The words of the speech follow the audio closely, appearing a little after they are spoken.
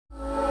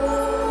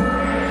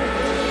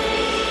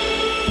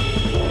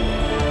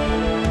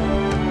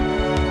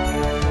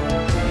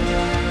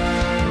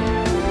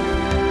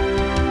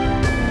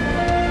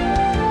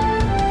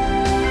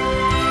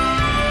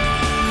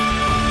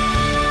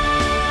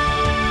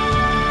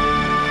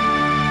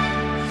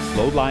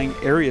Low-lying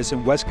areas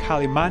in West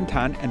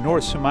Kalimantan and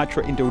North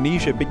Sumatra,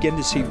 Indonesia begin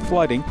to see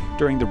flooding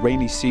during the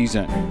rainy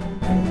season.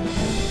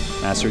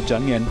 Master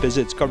Zheng Yan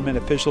visits government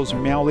officials in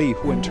Miaoli,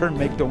 who in turn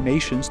make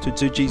donations to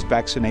Tzu Chi's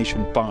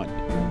vaccination fund.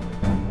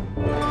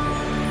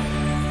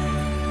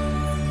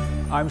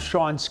 I'm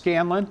Sean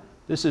Scanlan.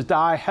 This is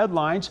DaAi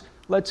Headlines.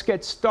 Let's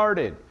get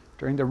started.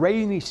 During the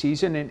rainy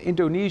season in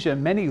Indonesia,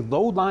 many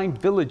low-lying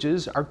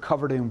villages are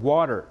covered in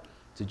water.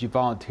 Tzu Chi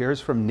volunteers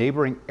from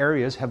neighboring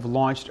areas have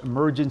launched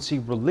emergency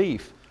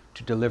relief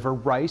to deliver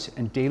rice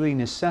and daily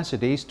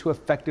necessities to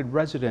affected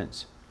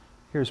residents.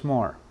 Here's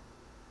more.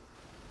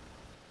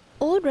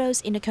 All roads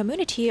in the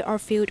community are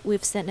filled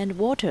with sand and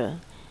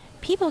water.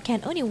 People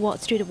can only walk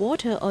through the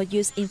water or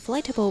use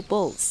inflatable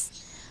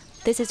boats.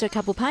 This is the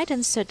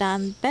Kabupaten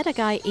Serdang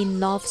Bedagai in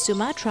North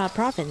Sumatra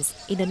province,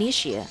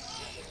 Indonesia.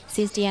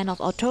 Since the end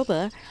of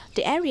October,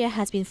 the area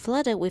has been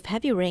flooded with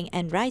heavy rain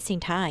and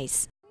rising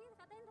tides.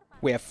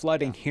 We have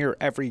flooding here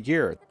every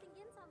year.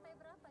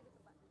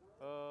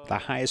 The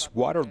highest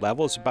water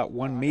level is about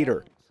 1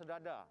 meter.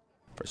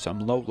 For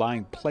some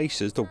low-lying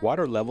places, the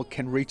water level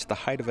can reach the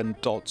height of an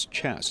adult's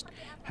chest.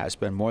 It has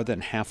been more than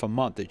half a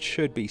month. It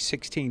should be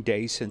 16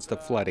 days since the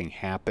flooding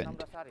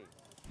happened.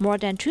 More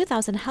than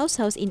 2,000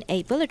 households in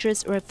 8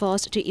 villages were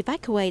forced to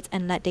evacuate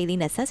and lack daily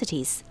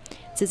necessities.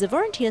 So the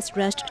volunteers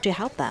rushed to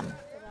help them.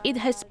 It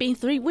has been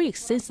 3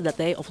 weeks since the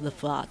day of the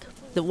flood.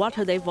 The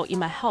water level in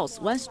my house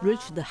once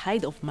reached the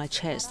height of my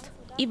chest.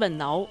 Even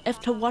now,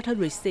 after water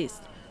recedes,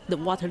 the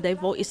water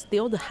level is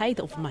still the height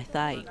of my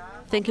thigh.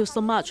 Thank you so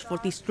much for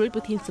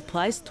distributing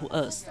supplies to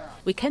us.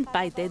 We can't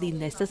buy daily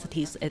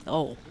necessities at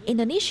all.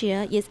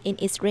 Indonesia is in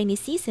its rainy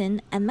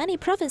season and many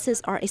provinces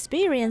are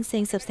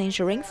experiencing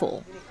substantial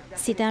rainfall.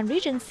 Serdang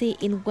Regency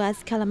in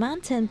West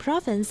Kalimantan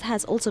province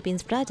has also been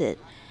flooded.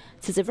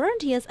 So the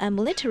volunteers and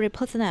military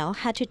personnel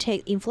had to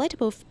take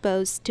inflatable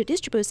boats to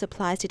distribute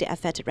supplies to the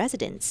affected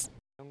residents.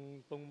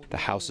 The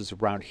houses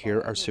around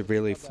here are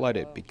severely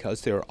flooded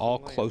because they are all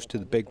close to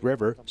the big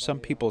river. Some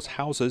people's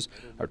houses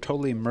are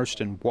totally immersed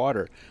in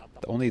water,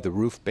 with only the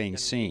roof being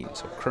seen.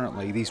 So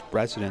currently, these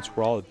residents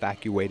were all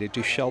evacuated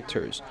to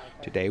shelters.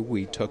 Today,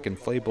 we took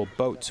inflatable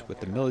boats with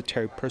the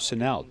military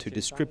personnel to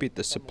distribute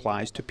the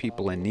supplies to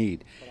people in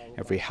need.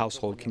 Every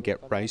household can get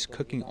rice,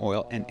 cooking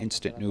oil, and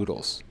instant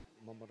noodles.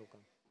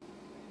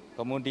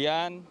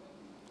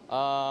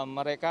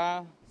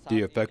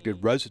 The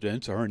affected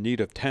residents are in need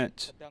of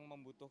tents.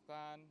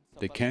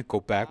 They can't go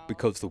back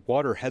because the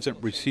water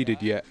hasn't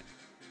receded yet.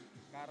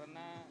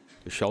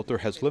 The shelter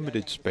has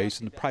limited space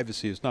and the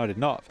privacy is not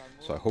enough,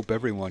 so I hope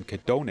everyone can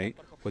donate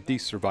what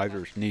these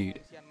survivors need.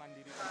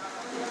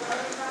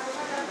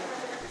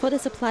 For the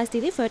supplies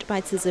delivered by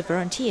Tzu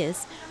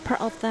volunteers,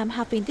 part of them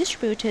have been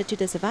distributed to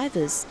the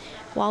survivors,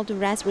 while the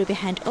rest will be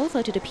handed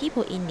over to the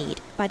people in need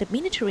by the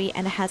military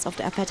and the heads of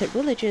the affected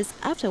villages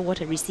after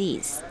water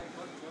recedes.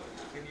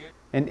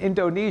 In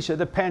Indonesia,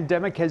 the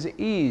pandemic has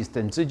eased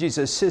and Tzu Chi's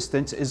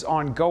assistance is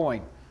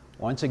ongoing.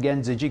 Once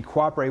again, Tzu Chi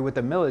cooperated with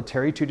the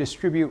military to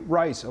distribute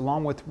rice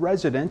along with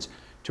residents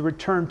to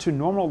return to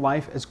normal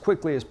life as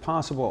quickly as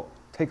possible.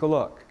 Take a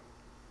look.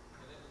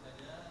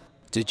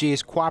 Tzu Chi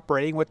is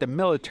cooperating with the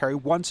military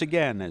once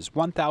again as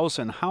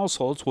 1,000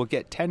 households will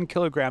get 10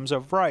 kilograms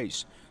of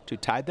rice to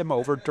tide them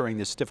over during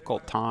this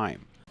difficult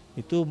time.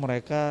 10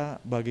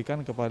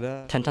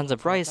 tons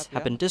of rice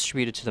have bin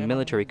distributed to the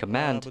military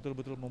command.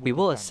 We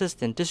will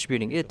assist in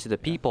distributing it to the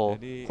people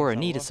who are in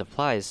need of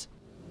supplies.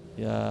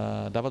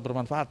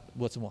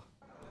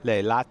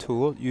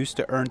 Leilatu used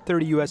to earn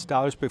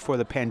 $30 before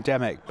the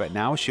pandemic, but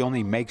now she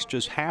only makes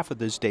just half of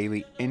this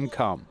daily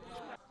income.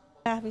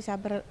 I'm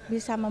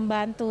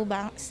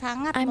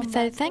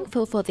so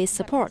thankful for this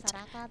support.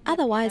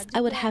 Otherwise,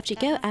 I would have to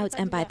go out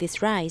and buy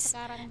this rice.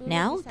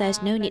 Now,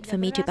 there's no need for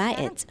me to buy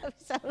it.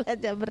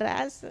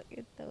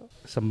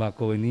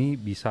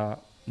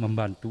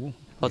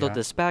 Although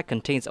this bag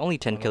contains only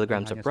 10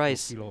 kilograms of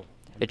rice,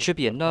 it should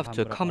be enough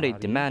to accommodate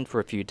demand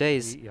for a few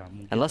days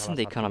and lessen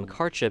the economic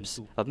hardships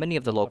of many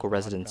of the local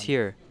residents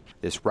here.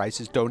 This rice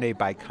is donated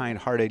by a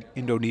kind-hearted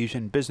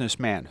Indonesian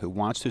businessman who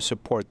wants to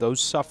support those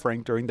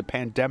suffering during the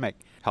pandemic,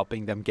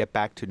 helping them get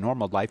back to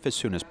normal life as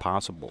soon as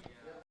possible.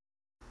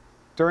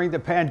 During the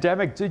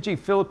pandemic, Tzu Chi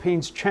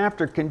Philippines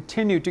Chapter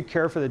continued to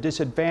care for the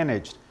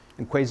disadvantaged.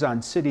 In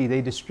Quezon City,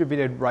 they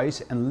distributed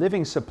rice and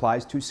living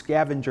supplies to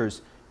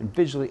scavengers and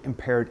visually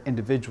impaired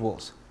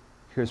individuals.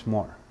 Here's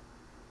more.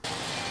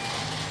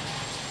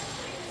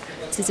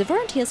 The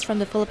volunteers from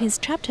the Philippines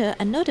chapter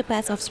unloaded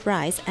bags of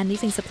rice and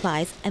living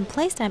supplies and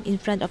placed them in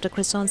front of the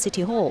Quezon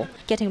City Hall,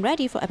 getting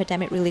ready for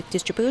epidemic relief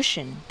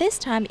distribution. This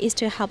time is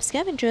to help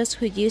scavengers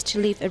who used to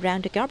live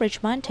around the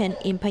garbage mountain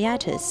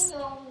impaired.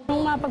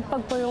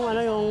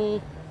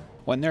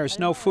 When there is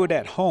no food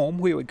at home,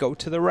 we would go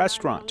to the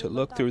restaurant to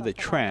look through the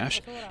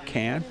trash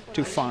can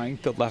to find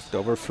the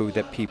leftover food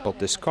that people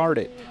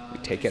discarded. We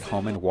take it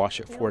home and wash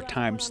it 4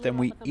 times, then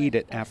we eat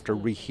it after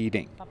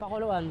reheating.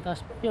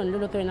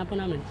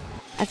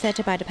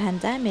 Affected by the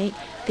pandemic,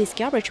 this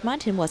garbage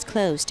mountain was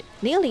closed.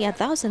 Nearly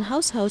 1,000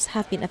 households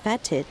have been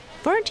affected.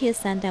 Volunteers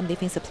send them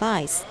living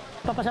supplies.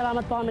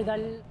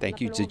 Thank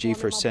you, Tzu Chi,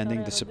 for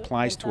sending the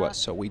supplies to us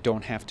so we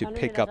don't have to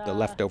pick up the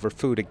leftover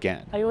food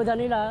again.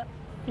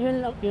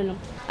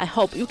 I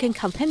hope you can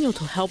continue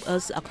to help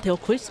us until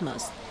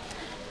Christmas,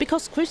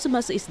 because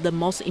Christmas is the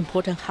most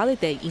important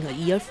holiday in a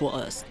year for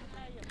us.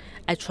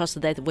 I trust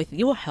that with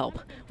your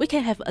help, we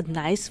can have a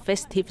nice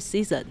festive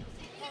season.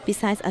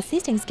 Besides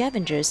assisting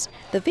scavengers,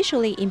 the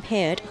visually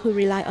impaired who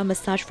rely on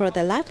massage for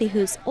their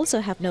livelihoods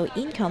also have no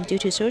income due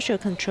to social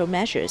control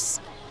measures.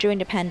 During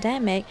the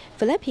pandemic,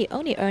 Felipe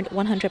only earned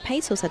 100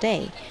 pesos a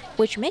day,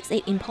 which makes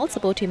it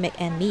impossible to make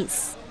ends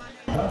meet.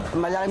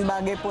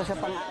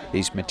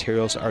 These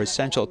materials are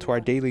essential to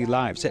our daily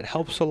lives. It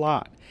helps a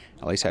lot.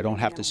 At least I don't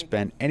have to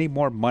spend any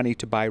more money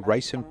to buy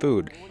rice and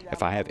food.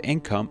 If I have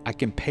income, I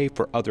can pay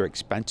for other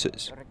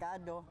expenses.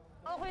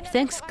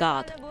 Thanks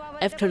God,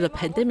 after the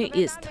pandemic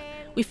eased,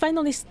 we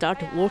finally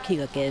started working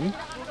again.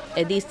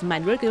 At least my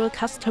regular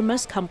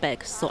customers come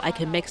back so I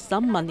can make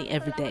some money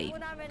every day.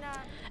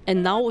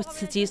 And now with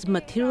Tzu Chi's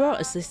material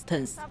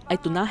assistance, I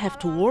do not have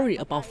to worry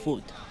about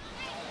food.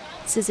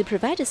 Tzu Chi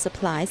provided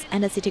supplies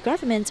and the city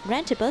government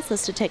rented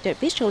buses to take the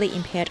visually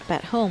impaired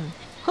back home,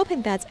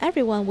 hoping that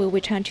everyone will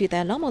return to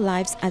their normal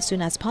lives as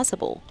soon as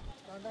possible.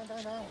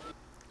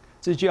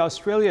 Tzu Chi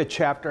Australia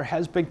chapter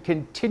has been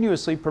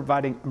continuously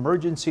providing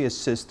emergency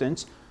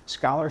assistance,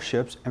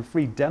 scholarships, and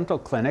free dental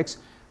clinics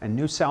in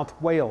New South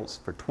Wales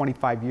for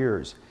 25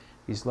 years.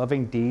 These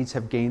loving deeds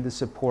have gained the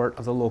support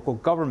of the local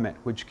government,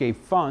 which gave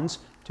funds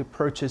to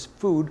purchase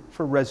food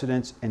for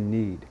residents in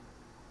need.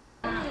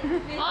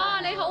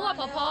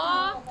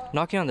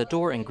 Knocking on the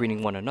door and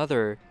greeting one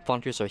another,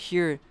 volunteers are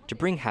here to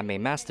bring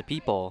handmade masks to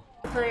people.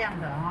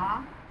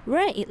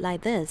 Wear it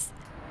like this.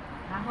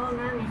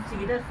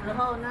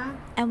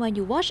 And when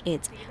you wash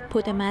it,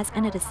 put the mask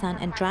under the sun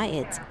and dry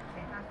it.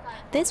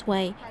 This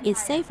way,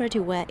 it's safer to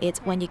wear it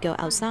when you go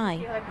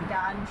outside.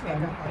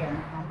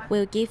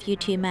 We'll give you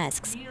 2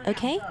 masks,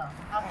 okay?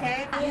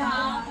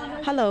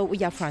 Hello,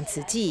 we are from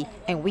Tzu Chi,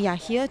 and we are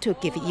here to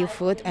give you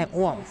food and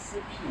warmth.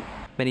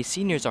 Many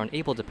seniors aren't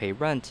able to pay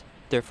rent.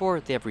 Therefore,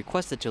 they have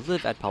requested to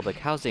live at public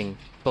housing.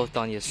 Both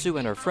Danya Su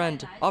and her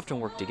friend often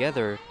work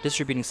together,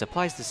 distributing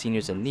supplies to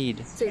seniors in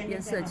need.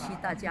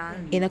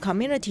 In the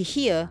community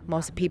here,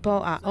 most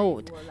people are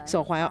old,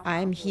 so while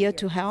I am here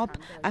to help,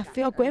 I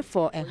feel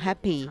grateful and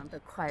happy.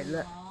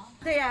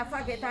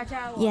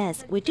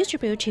 Yes, we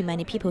distribute to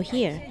many people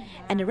here,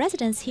 and the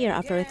residents here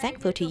are very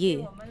thankful to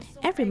you.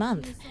 Every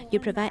month, you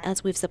provide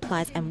us with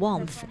supplies and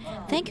warmth.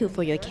 Thank you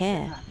for your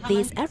care.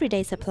 These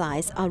everyday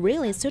supplies are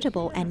really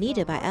suitable and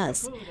needed by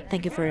us.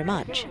 Thank you very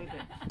much.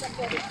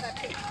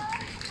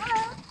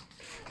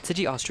 Tzu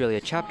Chi Australia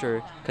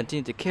chapter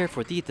continued to care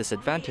for the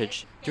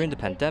disadvantaged during the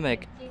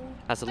pandemic,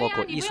 as the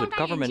local Eastwood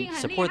government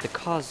supported the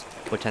cause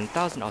with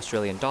 10,000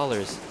 Australian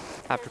dollars.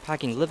 After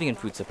packing living and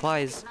food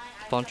supplies,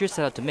 volunteers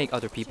set out to make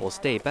other people's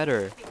day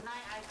better.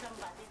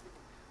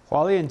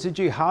 Hualien and Tzu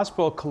Chi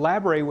Hospital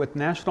collaborate with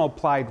National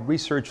Applied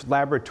Research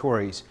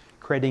Laboratories,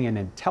 creating an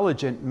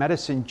intelligent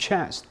medicine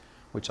chest,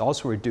 which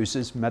also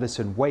reduces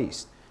medicine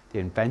waste. The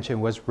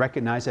invention was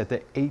recognized at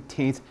the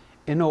 18th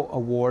Inno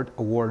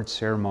Award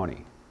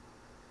ceremony.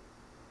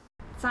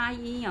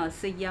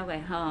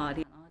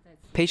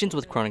 Patients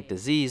with chronic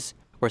disease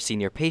or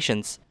senior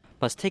patients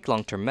must take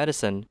long-term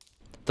medicine,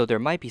 though there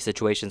might be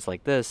situations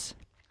like this.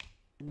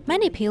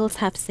 Many pills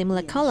have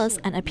similar colors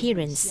and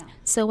appearance,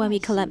 so when we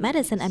collect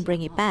medicine and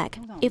bring it back,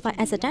 if I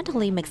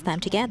accidentally mix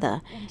them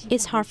together,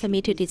 it's hard for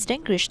me to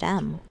distinguish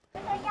them.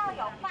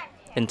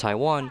 In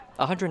Taiwan,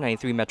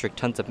 193 metric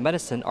tons of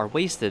medicine are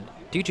wasted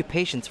due to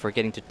patients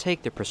forgetting to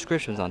take their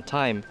prescriptions on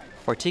time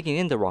or taking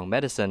in the wrong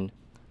medicine.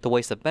 The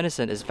waste of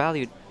medicine is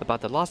valued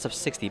about the loss of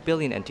 60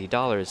 billion NT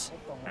dollars.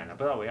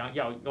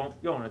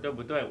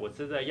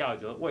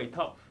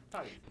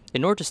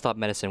 In order to stop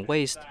medicine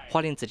waste,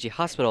 Hualien Tzu Chi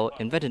Hospital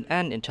invented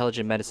an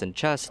intelligent medicine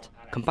chest,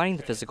 combining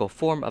the physical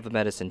form of a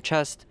medicine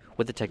chest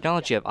with the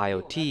technology of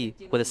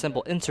IoT. With a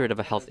simple insert of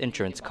a health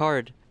insurance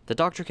card, the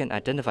doctor can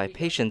identify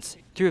patients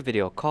through a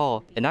video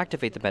call and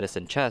activate the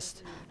medicine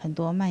chest.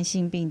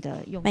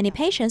 Many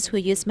patients who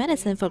use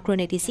medicine for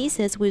chronic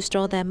diseases will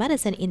store their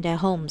medicine in their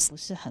homes,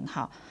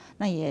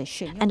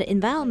 and the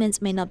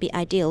environment may not be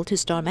ideal to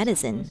store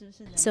medicine.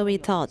 So we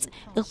thought,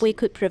 if we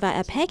could provide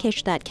a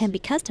package that can be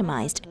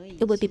customized,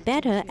 it would be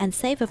better and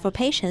safer for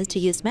patients to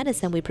use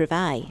medicine we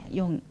provide.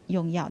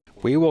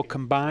 We will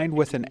combine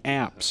with an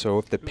app, so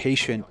if the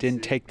patient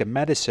didn't take the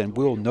medicine,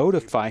 we will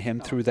notify him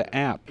through the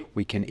app.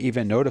 We can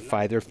even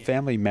notify their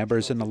family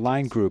members in the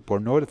line group or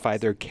notify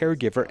their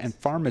caregiver and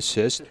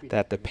pharmacist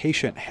that the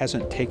patient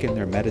hasn't taken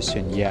their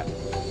medicine yet.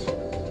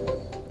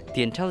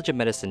 The intelligent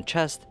medicine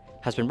chest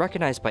has been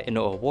recognized by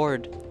Inno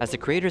Award as the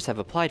creators have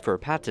applied for a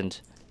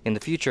patent. In the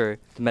future,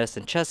 the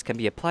medicine chest can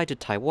be applied to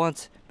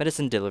Taiwan's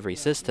medicine delivery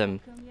system,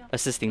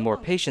 assisting more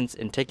patients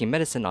in taking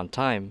medicine on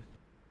time.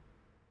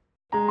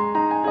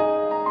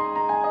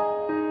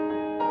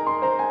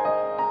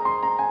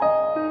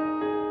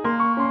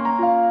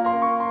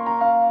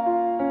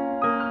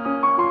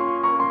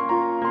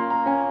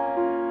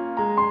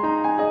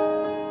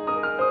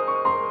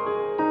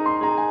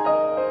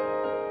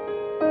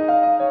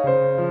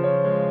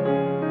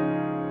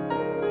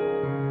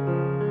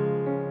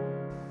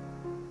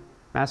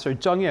 Master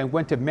Zheng Yan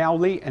went to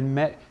Miaoli and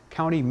met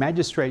County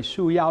Magistrate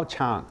Xu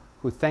Yaochang,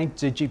 who thanked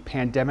Tzu Chi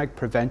pandemic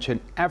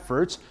prevention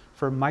efforts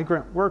for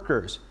migrant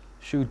workers.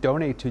 Xu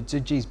donated to Tzu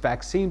Chi's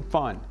vaccine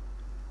fund.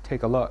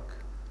 Take a look.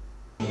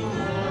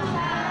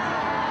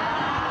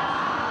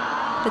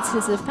 The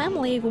Tzu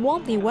family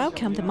warmly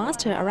welcomed the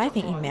master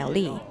arriving in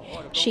Miaoli.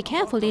 She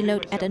carefully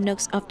looked at the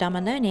nooks of Dharma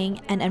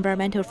learning and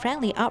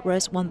environmental-friendly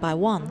artworks one by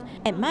one,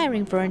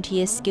 admiring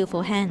volunteers'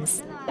 skillful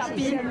hands.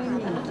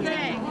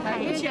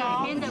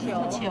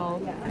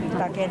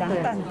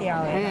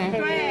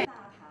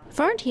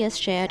 Volunteers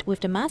shared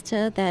with the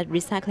master their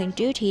recycling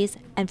duties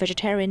and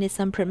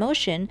vegetarianism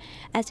promotion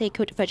as they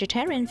cooked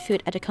vegetarian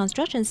food at the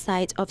construction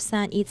site of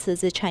San Yi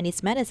Tzu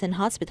Chinese Medicine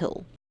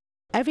Hospital.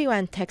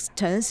 Everyone takes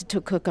turns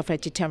to cook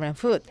vegetarian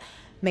food,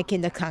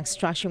 making the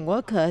construction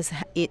workers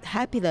eat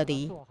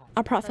happily.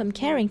 Apart from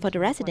caring for the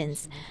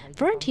residents,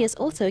 volunteers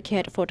also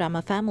cared for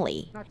Dharma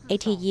family.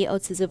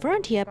 80-year-old Tzu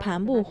volunteer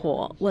Pan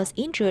Wuhuo was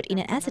injured in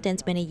an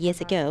accident many years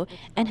ago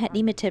and had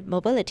limited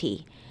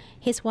mobility.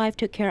 His wife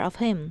took care of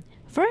him.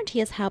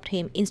 Volunteers helped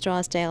him install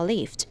a stair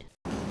lift.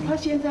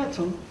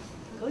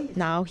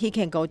 Now he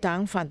can go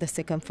down from the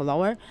second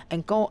floor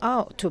and go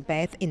out to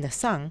bathe in the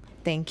sun.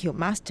 Thank you,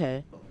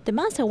 Master. The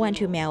master went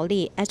to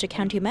Miaoli as the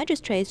county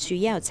magistrate Xu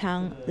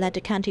Yaochang led the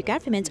county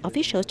government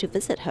officials to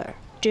visit her.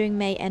 During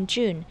May and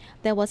June,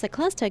 there was a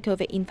cluster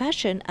COVID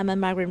infection among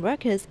migrant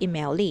workers in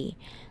Miaoli.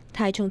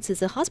 Taichung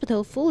Tzu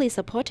Hospital fully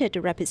supported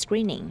the rapid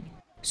screening.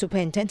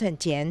 Superintendent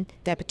Jian,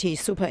 Deputy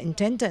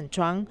Superintendent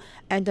Zhuang,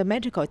 and the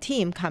medical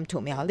team come to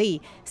Miaoli,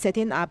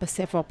 setting up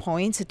several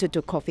points to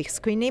do COVID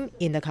screening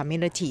in the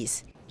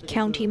communities.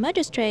 County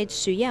Magistrate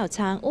Xu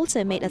Yaochang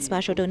also made a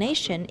special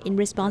donation in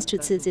response to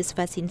Tzu's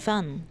vaccine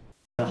fund.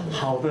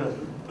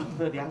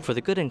 For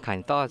the good and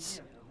kind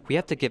thoughts, we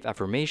have to give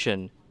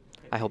affirmation.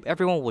 I hope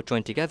everyone will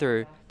join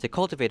together to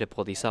cultivate a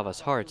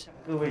Bodhisattva's heart.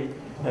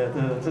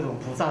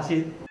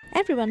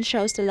 Everyone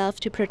shows the love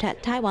to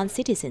protect Taiwan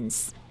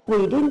citizens.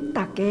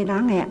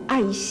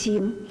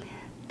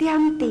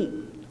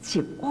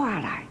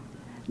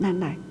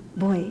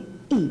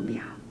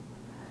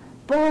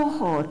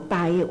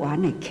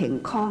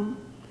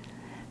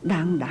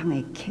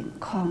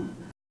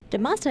 The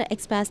master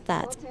expects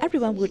that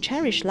everyone will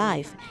cherish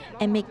life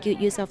and make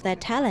good use of their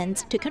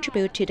talents to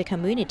contribute to the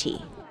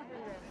community.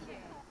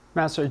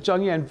 Master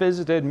Zheng Yan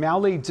visited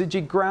Miaoli Tzu Chi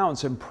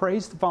grounds and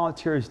praised the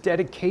volunteers'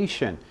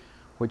 dedication,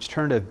 which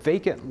turned a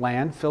vacant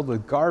land filled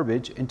with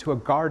garbage into a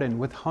garden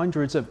with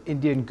hundreds of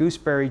Indian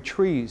gooseberry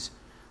trees.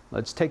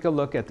 Let's take a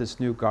look at this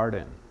new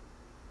garden.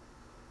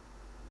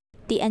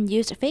 The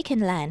unused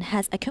vacant land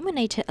has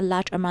accumulated a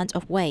large amount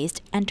of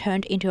waste and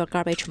turned into a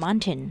garbage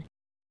mountain.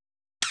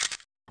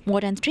 More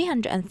than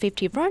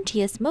 350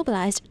 volunteers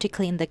mobilized to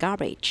clean the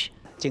garbage.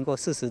 After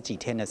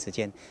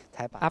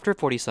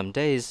 40-some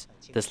days,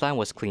 this land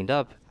was cleaned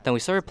up. Then we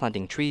started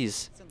planting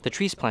trees. The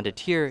trees planted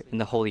here in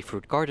the Holy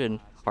Fruit Garden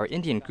are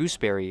Indian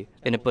gooseberry.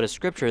 In the Buddhist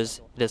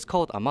scriptures, it is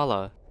called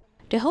amala.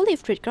 The Holy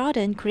Fruit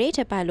Garden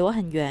created by Luo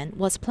Henyuan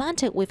was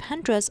planted with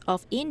hundreds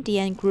of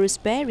Indian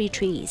gooseberry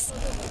trees.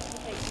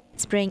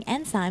 Spraying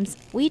enzymes,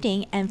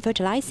 weeding, and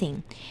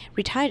fertilizing,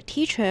 retired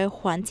teacher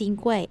Huan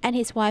Jingui and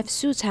his wife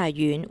Su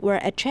Caiyun were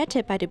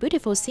attracted by the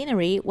beautiful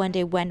scenery when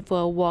they went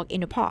for a walk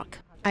in the park.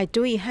 I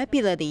do it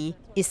happily.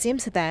 It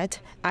seems that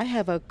I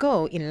have a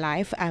goal in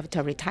life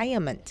after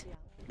retirement.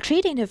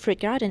 Treating the fruit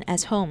garden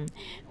as home,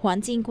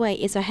 Huan Jingui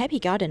is a happy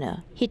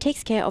gardener. He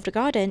takes care of the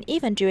garden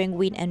even during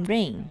wind and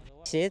rain.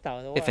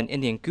 If an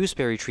Indian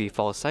gooseberry tree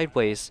falls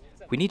sideways,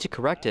 we need to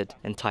correct it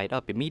and tie it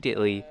up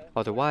immediately.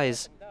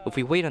 Otherwise, if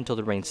we wait until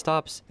the rain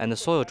stops and the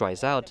soil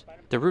dries out,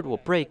 the root will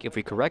break if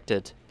we correct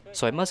it.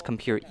 So I must come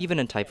here even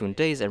in typhoon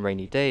days and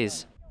rainy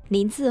days.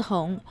 Lin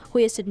Zihong, who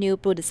is the new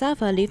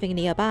Bodhisattva living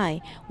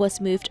nearby,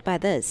 was moved by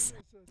this.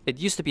 It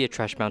used to be a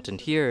trash mountain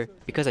here.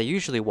 Because I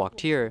usually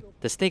walked here,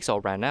 the snakes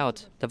all ran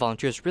out. The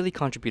volunteers really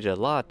contributed a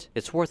lot.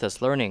 It's worth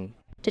us learning.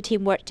 The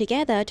team worked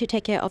together to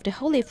take care of the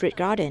Holy Fruit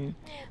Garden.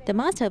 The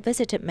master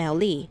visited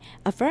Miaoli,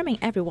 affirming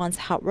everyone's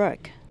hard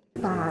work.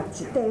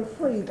 As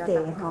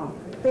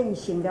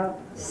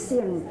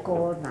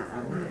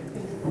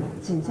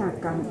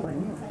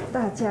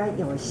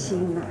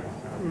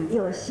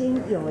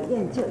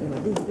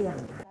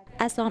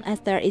long as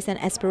there is an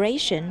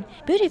aspiration,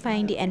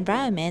 beautifying the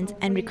environment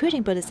and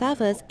recruiting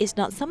bodhisattvas is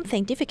not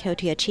something difficult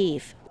to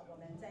achieve.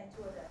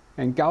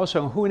 In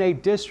Kaohsiung Hune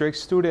District,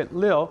 student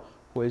Lil,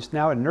 who is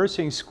now a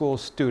nursing school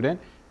student,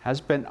 has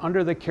been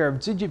under the care of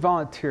Tzu Chi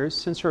volunteers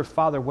since her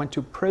father went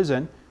to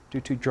prison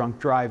due to drunk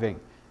driving.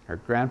 Her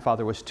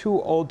grandfather was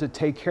too old to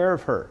take care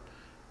of her.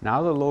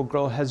 Now the little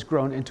girl has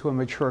grown into a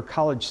mature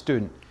college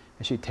student.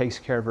 As she takes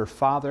care of her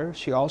father,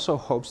 she also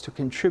hopes to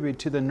contribute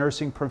to the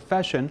nursing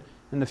profession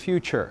in the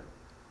future.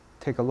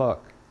 Take a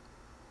look.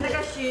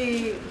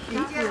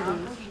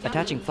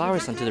 Attaching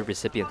flowers onto the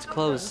recipient's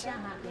clothes.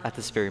 At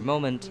this very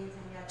moment,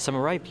 some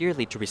arrive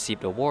yearly to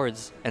receive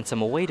awards, and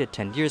some awaited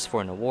 10 years for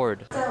an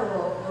award.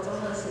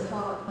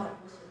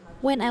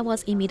 When I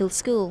was in middle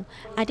school,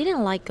 I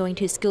didn't like going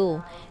to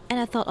school, and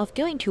I thought of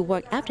going to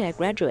work after I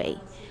graduate.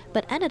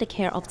 But under the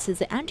care of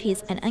the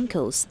aunties and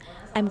uncles,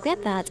 I'm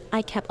glad that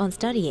I kept on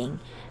studying,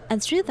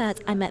 and through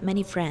that I met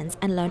many friends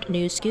and learned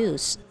new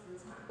skills.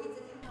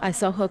 I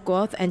saw her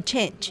growth and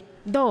change.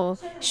 Though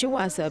she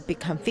was a bit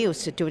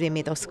confused during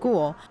middle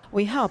school,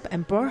 we helped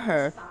and brought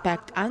her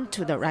back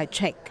onto the right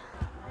track.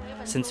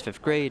 Since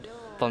 5th grade,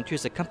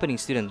 volunteers accompanying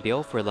student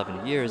Liu for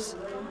 11 years.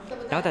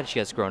 Now that she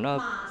has grown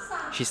up,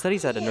 she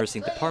studies at a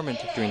nursing department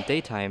during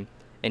daytime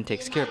and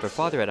takes care of her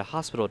father at a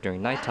hospital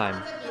during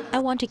nighttime. I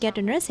want to get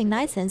a nursing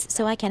license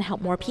so I can help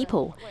more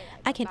people.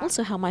 I can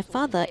also help my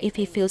father if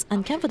he feels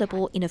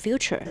uncomfortable in the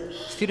future.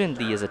 Student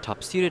Li is a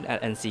top student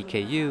at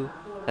NCKU.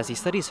 As he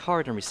studies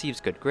hard and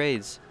receives good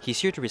grades, he's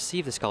here to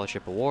receive the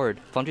scholarship award.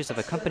 Volunteers have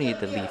accompanied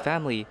the Li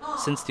family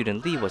since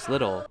student Li was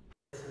little.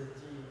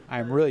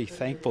 I'm really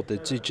thankful to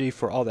Tzu Chi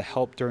for all the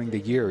help during the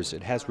years.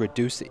 It has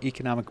reduced the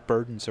economic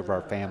burdens of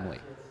our family.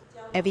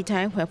 Every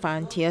time when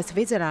volunteers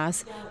visit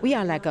us, we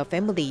are like a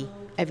family.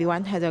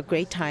 Everyone had a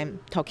great time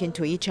talking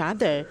to each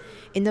other.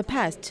 In the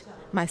past,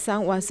 my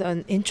son was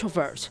an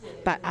introvert,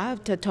 but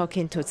after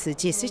talking to Tzu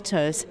Chi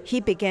sisters,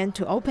 he began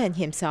to open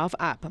himself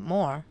up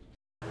more.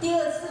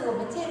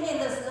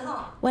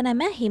 When I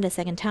met him the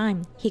second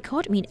time, he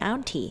called me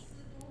auntie.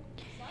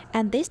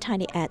 And this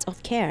tiny act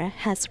of care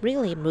has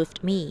really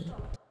moved me.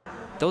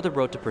 Though the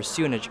road to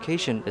pursue an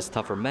education is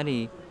tough for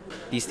many,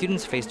 these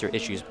students face their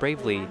issues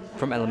bravely.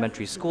 From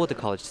elementary school to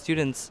college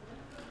students,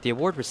 the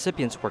award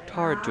recipients worked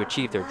hard to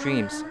achieve their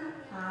dreams.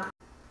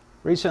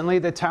 Recently,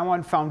 the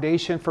Taiwan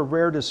Foundation for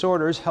Rare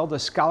Disorders held a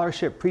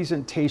scholarship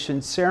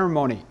presentation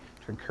ceremony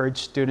to encourage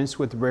students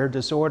with rare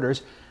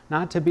disorders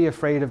not to be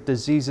afraid of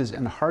diseases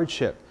and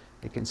hardship.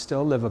 They can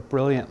still live a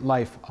brilliant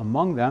life.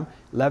 Among them,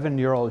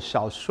 11-year-old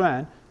Xiao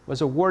Xuan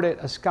was awarded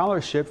a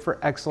scholarship for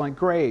excellent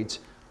grades.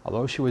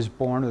 Although she was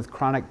born with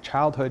chronic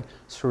childhood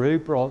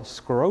cerebral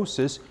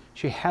sclerosis,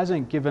 she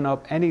hasn't given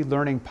up any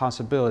learning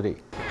possibility.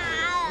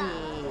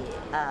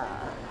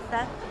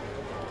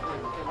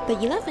 The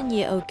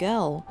 11-year-old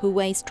girl, who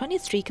weighs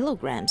 23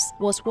 kilograms,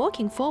 was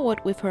walking forward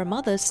with her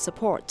mother's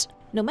support.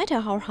 No matter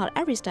how hard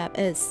every step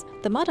is,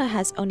 the mother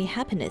has only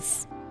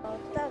happiness.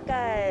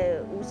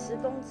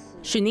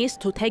 She needs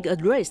to take a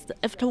rest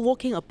after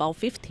walking about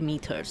 50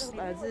 meters.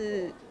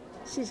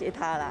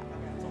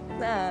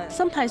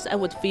 Sometimes I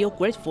would feel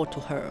grateful to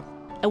her.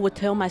 I would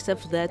tell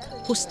myself that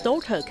whose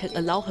daughter can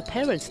allow her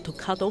parents to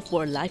cuddle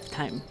for a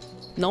lifetime?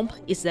 Nope,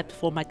 except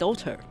for my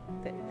daughter.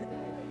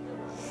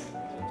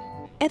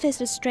 It is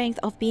the strength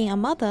of being a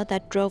mother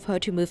that drove her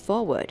to move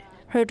forward.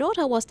 Her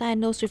daughter was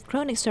diagnosed with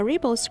chronic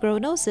cerebral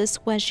sclerosis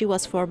when she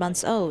was 4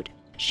 months old.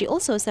 She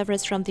also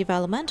suffers from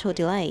developmental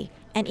delay,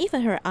 and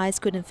even her eyes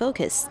couldn't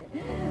focus.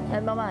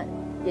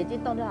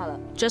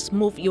 Just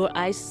move your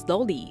eyes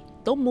slowly.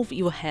 Don't move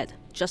your head,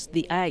 just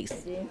the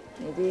eyes.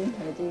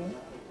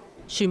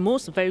 She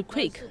moves very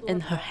quick,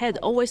 and her head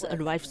always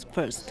arrives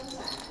first.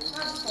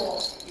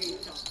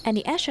 And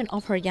the action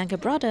of her younger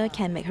brother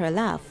can make her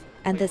laugh.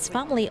 And this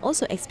family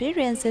also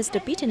experiences the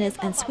bitterness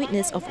and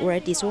sweetness of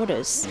rare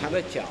disorders.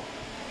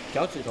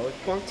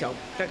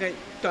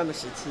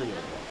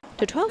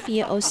 The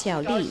 12-year-old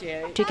Xiao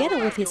Li, together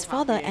with his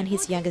father and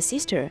his younger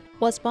sister,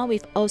 was born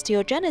with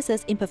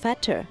osteogenesis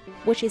imperfecta,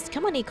 which is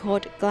commonly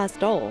called glass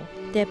doll.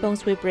 Their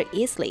bones will break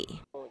easily.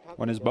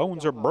 When his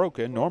bones are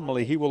broken,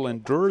 normally he will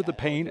endure the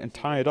pain and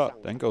tie it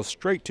up, then go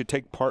straight to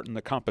take part in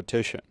the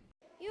competition.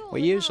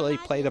 We usually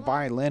play the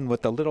violin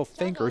with the little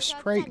finger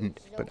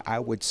straightened, but I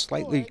would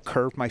slightly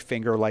curve my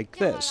finger like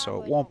this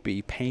so it won't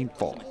be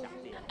painful.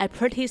 I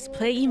practice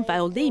playing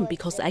violin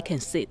because I can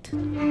sit.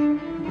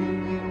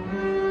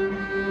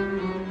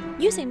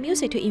 Using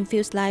music to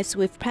infuse lives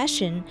with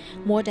passion,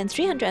 more than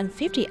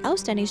 350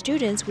 outstanding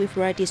students with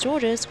rare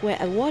disorders were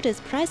awarded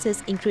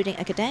prizes including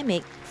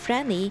academic,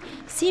 friendly,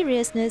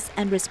 seriousness,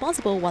 and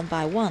responsible one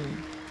by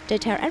one. They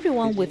tell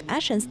everyone with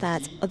actions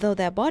that, although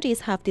their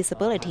bodies have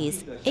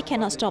disabilities, it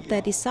cannot stop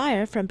their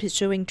desire from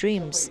pursuing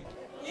dreams.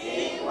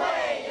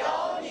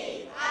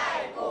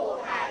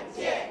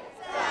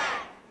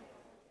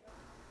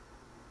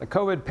 The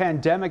COVID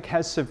pandemic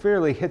has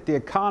severely hit the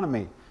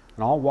economy,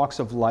 and all walks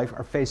of life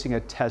are facing a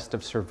test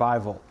of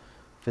survival.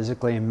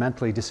 Physically and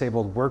mentally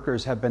disabled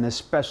workers have been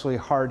especially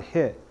hard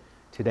hit.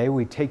 Today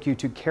we take you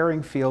to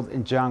Caring Field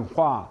in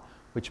Jianghua,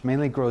 which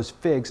mainly grows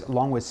figs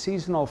along with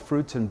seasonal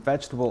fruits and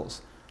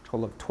vegetables. A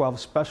total of 12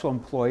 special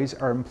employees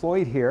are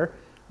employed here.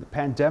 The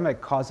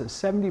pandemic caused a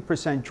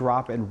 70%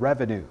 drop in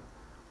revenue.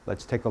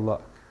 Let's take a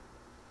look.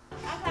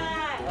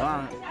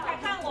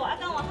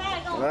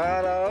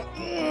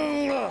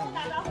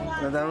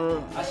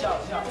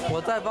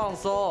 我在放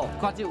松，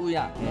看这位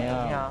啊。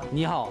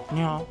你好，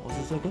你好，我是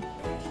这个。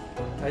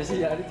还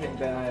是啊，你停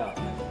电啊呀？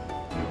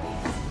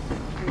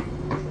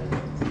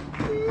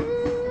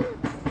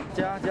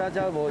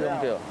这无用到。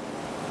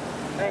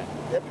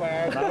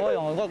那我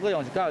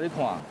用一盖你看，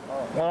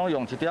我拢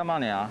用一点仔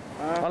尔，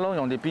我拢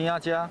用伫边仔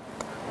遮。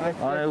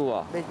安尼有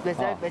啊？袂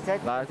使。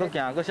来，搁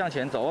行，搁向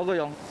前走，我搁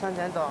用。向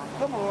前走，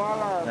搁无啊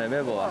啦。哎，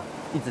要无啊？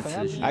一直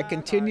持续。I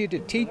continue to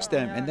teach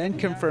them and then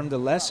confirm the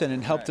lesson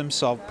and help them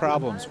solve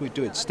problems. We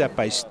do it step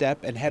by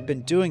step and have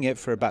been doing it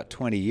for about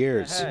 20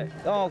 years.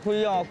 让我开，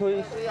让我开，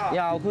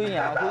摇开，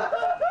摇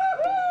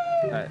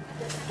开。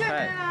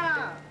哎。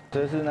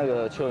这是那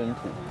个蚯蚓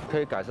土，可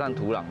以改善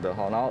土壤的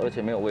哈，然后而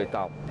且没有味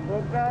道。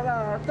不该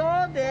了，多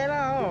点了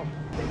哦。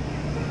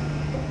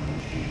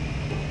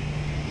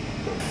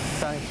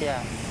上下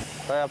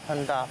都要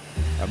喷到。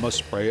I must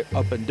spray it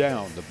up and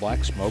down. The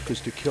black smoke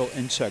is to kill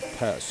insect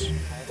pests.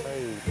 还可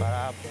以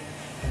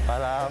把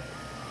它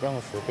用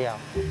死掉。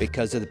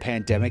Because of the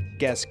pandemic,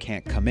 guests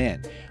can't come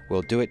in.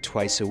 We'll do it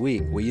twice a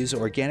week. We use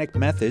organic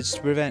methods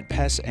to prevent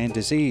pests and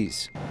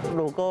disease.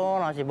 如果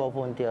若是无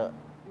喷到。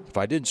If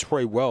I didn't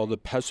spray well, the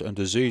pests and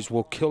disease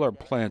will kill our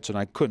plants and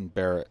I couldn't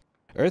bear it.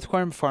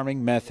 Earthworm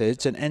farming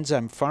methods and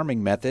enzyme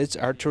farming methods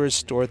are to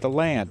restore the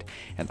land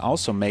and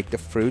also make the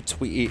fruits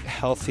we eat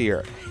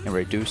healthier and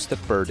reduce the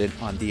burden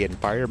on the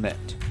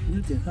environment.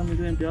 你点上面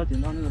这边不要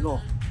点到那个肉，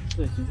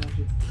对，点上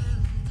去。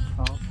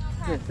好，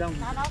对，这样子。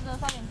拿刀子的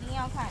时候眼睛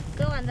要看，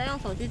割完再用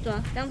手去抓，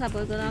这样才不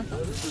会割到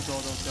手。四周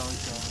都敲一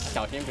敲，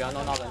小心不要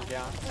弄到人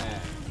家。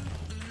哎。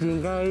I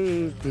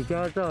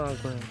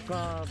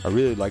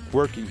really like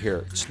working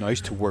here. It's nice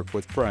to work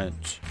with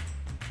friends.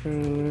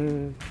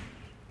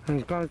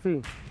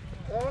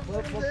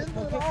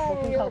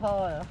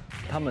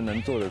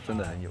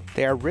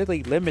 They are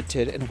really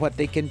limited in what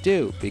they can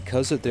do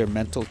because of their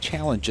mental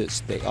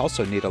challenges. They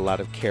also need a lot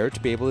of care to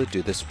be able to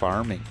do this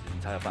farming.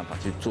 才有办法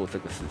去做这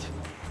个事情。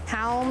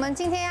好，我们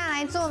今天要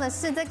来做的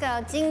是这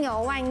个精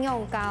油万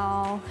用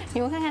膏，你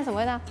们看看什么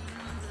味道？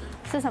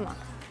是什么？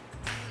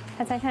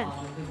猜猜看。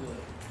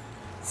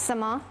什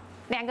么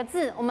？2个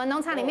字，我们农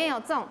场里面有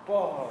种。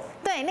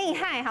对，厉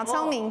害，好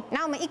聪明。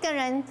然后我们一个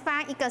人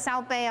发1个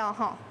烧杯哦，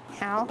吼。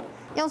好，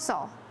用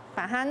手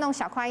把它弄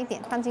小块一点，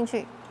放进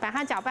去，把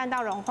它搅拌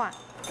到融化。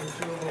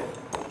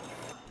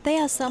There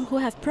are some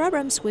who have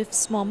problems with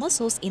small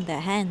muscles in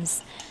their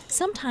hands.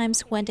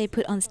 Sometimes when they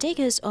put on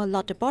stickers or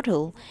load the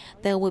bottle,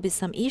 there will be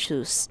some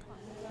issues.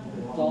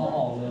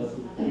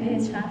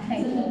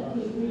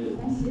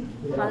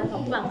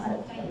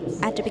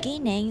 At the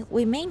beginning,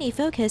 we mainly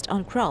focused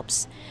on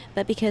crops,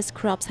 but because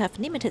crops have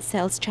limited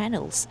sales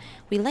channels,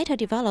 we later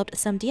developed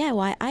some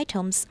DIY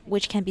items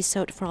which can be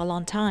sold for a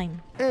long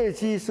time. The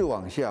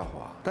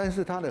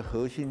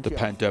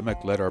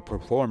pandemic led our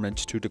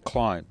performance to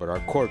decline, but our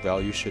core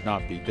value should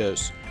not be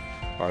this.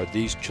 Are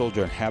these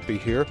children happy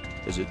here?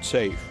 Is it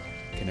safe?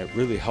 Can it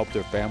really help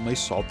their families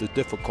solve the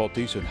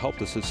difficulties and help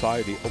the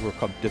society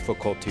overcome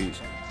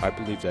difficulties? I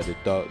believe that it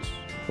does.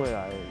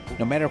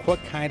 No matter what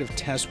kind of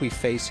test we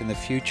face in the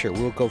future,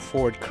 we'll go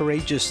forward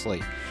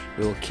courageously.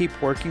 We will keep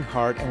working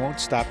hard and won't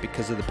stop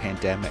because of the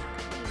pandemic.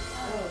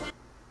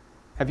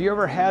 Have you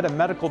ever had a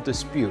medical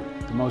dispute?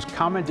 The most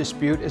common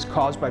dispute is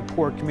caused by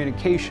poor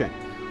communication.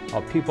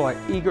 While people are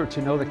eager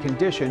to know the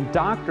condition,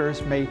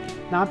 doctors may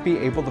not be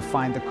able to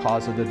find the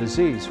cause of the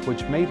disease,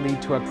 which may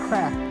lead to a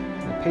crack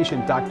in the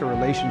patient-doctor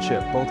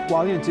relationship. Both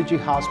Hualien Tzu Chi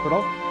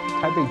Hospital,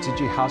 Taipei Tzu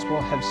Chi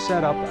Hospital have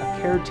set up a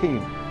care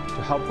team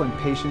to help when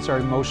patients are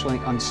emotionally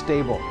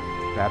unstable.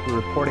 Rapid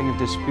reporting of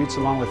disputes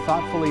along with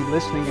thoughtfully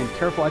listening and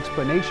careful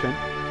explanation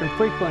can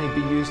frequently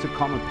be used to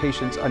calm a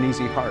patient's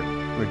uneasy heart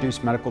and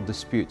reduce medical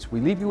disputes.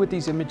 We leave you with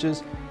these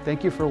images.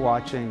 Thank you for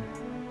watching.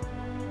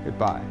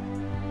 Goodbye.